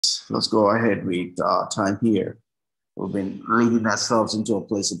Let's go ahead with time here. We've been leading ourselves into a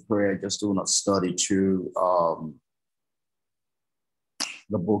place of prayer, just doing a study through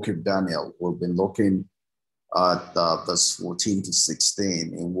the book of Daniel. We've been looking at verse 14 to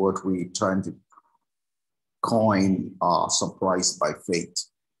 16 in what we're trying to coin surprised by faith.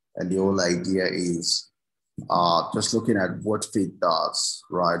 And the whole idea is just looking at what faith does,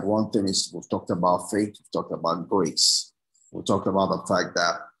 right? One thing is we've talked about faith, we've talked about grace. We talked about the fact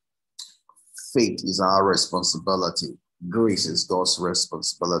that faith is our responsibility. Grace is God's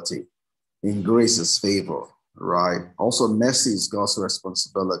responsibility. In grace is favor, right? Also, mercy is God's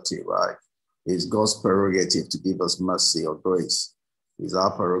responsibility, right? It's God's prerogative to give us mercy or grace. It's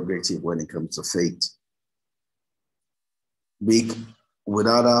our prerogative when it comes to faith.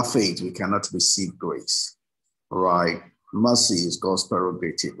 Without our faith, we cannot receive grace, right? Mercy is God's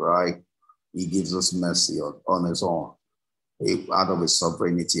prerogative, right? He gives us mercy on his own, out of his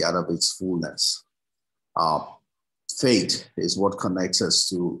sovereignty, out of its fullness. Faith is what connects us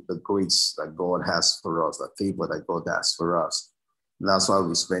to the grace that God has for us, the favor that God has for us. And that's why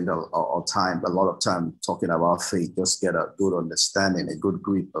we spend a lot of time talking about faith, just get a good understanding, a good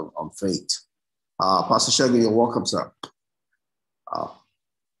grip on faith. Pastor Shaggy, you're welcome, sir.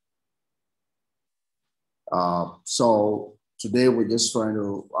 So today we're just trying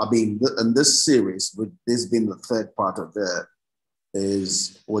to, in this series, with this being the third part of it,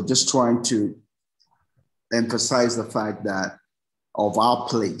 is we're just trying to emphasize the fact that of our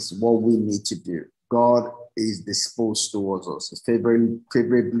place, what we need to do. God is disposed towards us,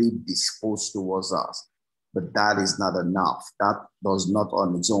 favorably disposed towards us, but that is not enough. That does not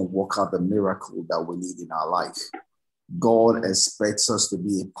on its own work out the miracle that we need in our life. God expects us to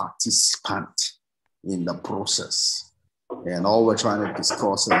be a participant in the process. And all we're trying to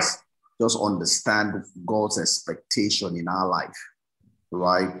discuss is just understand God's expectation in our life,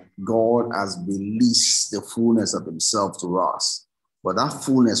 right? God has released the fullness of himself to us, but that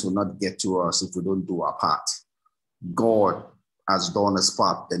fullness will not get to us if we don't do our part. God has done his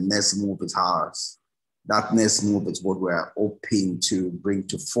part. The next move is ours. That next move is what we're hoping to bring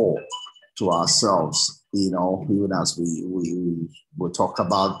to forth to ourselves, even as we talk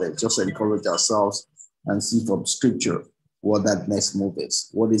about that, just encourage ourselves and see from scripture what that next move is.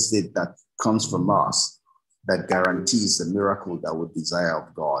 What is it that comes from us that guarantees the miracle that we desire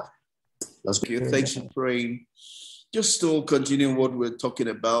of God? Let's go. Thanks for praying. Just to continue what we're talking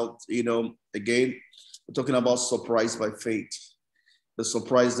about, again, we're talking about surprise by faith. The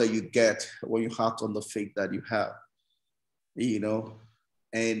surprise that you get when you act on the faith that you have,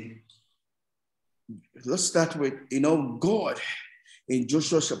 and let's start with, God. In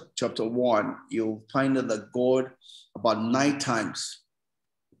Joshua chapter 1, you'll find that God about 9 times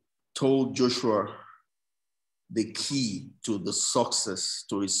told Joshua the key to his success.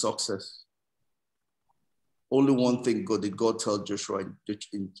 Only one thing did God tell Joshua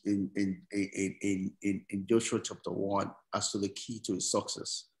in Joshua chapter 1 as to the key to his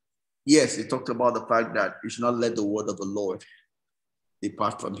success. Yes, he talked about the fact that you should not let the word of the Lord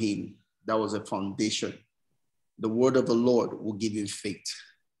depart from him. That was a foundation. The word of the Lord will give you faith.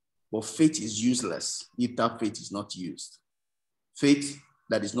 But faith is useless if that faith is not used. Faith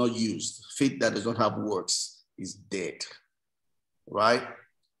that is not used, faith that does not have works, is dead. Right?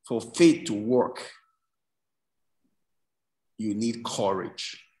 For faith to work, you need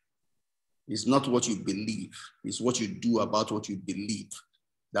courage. It's not what you believe, it's what you do about what you believe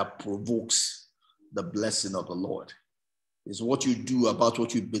that provokes the blessing of the Lord. It's what you do about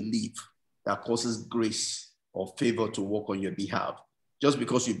what you believe that causes grace or favor to work on your behalf. Just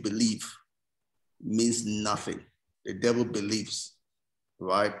because you believe means nothing. The devil believes,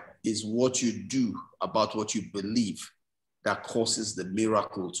 right? It's what you do about what you believe that causes the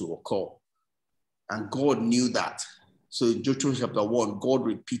miracle to occur. And God knew that. So in Joshua chapter 1, God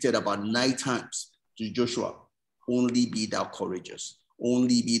repeated about 9 times to Joshua, only be thou courageous,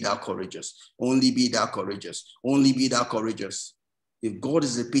 only be thou courageous, only be thou courageous, only be thou courageous. If God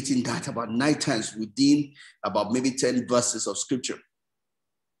is repeating that about 9 times within about maybe 10 verses of scripture,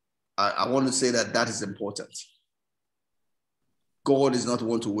 I want to say that is important. God is not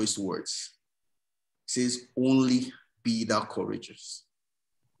one to waste words. He says, only be thou courageous.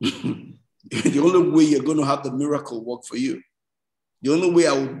 The only way you're going to have the miracle work for you, the only way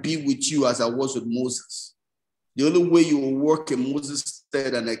I will be with you as I was with Moses, the only way you will work in Moses'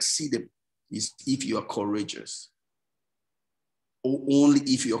 stead and exceed him is if you are courageous. Only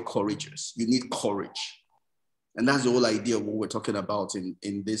if you're courageous. You need courage. And that's the whole idea of what we're talking about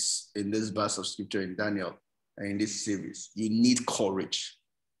in this verse of scripture in Daniel and in this series. You need courage.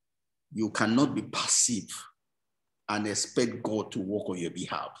 You cannot be passive and expect God to work on your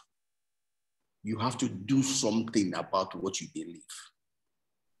behalf. You have to do something about what you believe.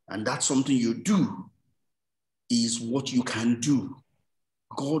 And that's something you do is what you can do.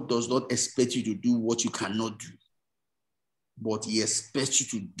 God does not expect you to do what you cannot do, but he expects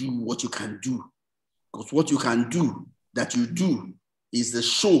you to do what you can do. Because what you can do, that you do, is the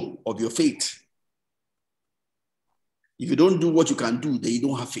show of your faith. If you don't do what you can do, then you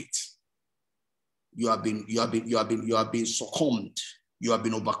don't have faith. You have been succumbed. You have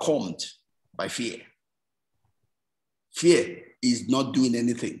been overcome by fear. Fear is not doing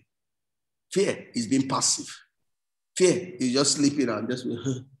anything. Fear is being passive. Fear is just sleeping and just,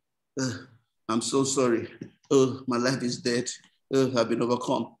 I'm so sorry. Oh, my life is dead. Oh, I've been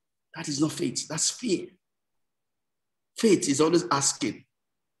overcome. That is not faith. That's fear. Faith is always asking,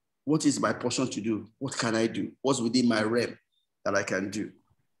 what is my portion to do? What can I do? What's within my realm that I can do?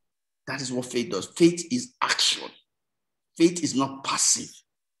 That is what faith does. Faith is action. Faith is not passive.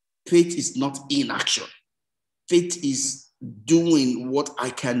 Faith is not inaction. Faith is doing what I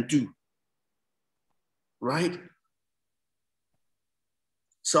can do. Right?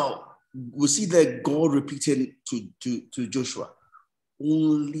 So we see that God repeated to Joshua,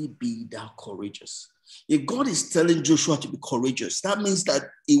 only be thou courageous. If God is telling Joshua to be courageous, that means that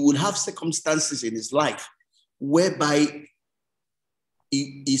he would have circumstances in his life whereby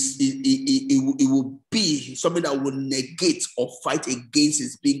it will be something that will negate or fight against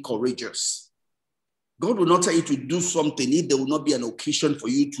his being courageous. God will not tell you to do something if there will not be an occasion for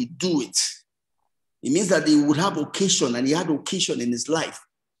you to do it. It means that he would have occasion, and he had occasion in his life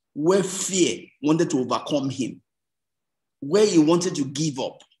where fear wanted to overcome him, where he wanted to give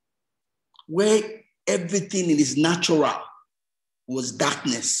up, where everything in his natural was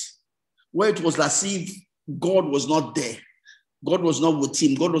darkness, where it was as if God was not there. God was not with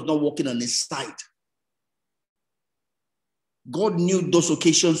him. God was not walking on his side. God knew those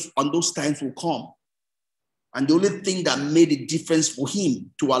occasions and those times will come. And the only thing that made a difference for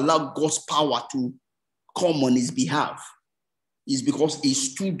him to allow God's power to come on his behalf is because he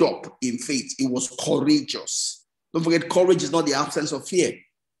stood up in faith. He was courageous. Don't forget, courage is not the absence of fear.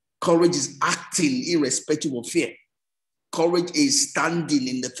 Courage is acting irrespective of fear. Courage is standing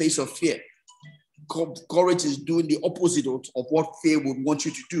in the face of fear. Courage is doing the opposite of what fear would want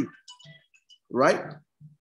you to do. Right?